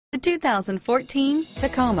The 2014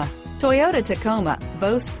 Tacoma. Toyota Tacoma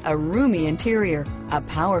boasts a roomy interior, a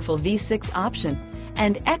powerful V6 option,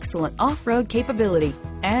 and excellent off-road capability,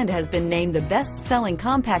 and has been named the best-selling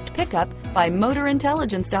compact pickup by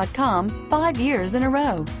MotorIntelligence.com 5 years in a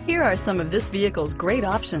row. Here are some of this vehicle's great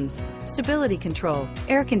options: stability control,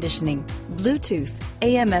 air conditioning, Bluetooth,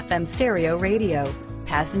 AM/FM stereo radio,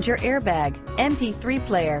 passenger airbag, MP3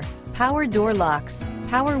 player, power door locks,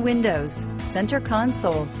 power windows, center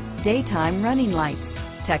console, daytime running lights,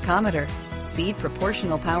 tachometer, speed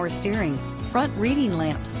proportional power steering, front reading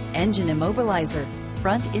lamps, engine immobilizer,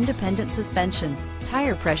 front independent suspension,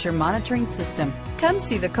 tire pressure monitoring system. Come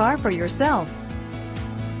see the car for yourself.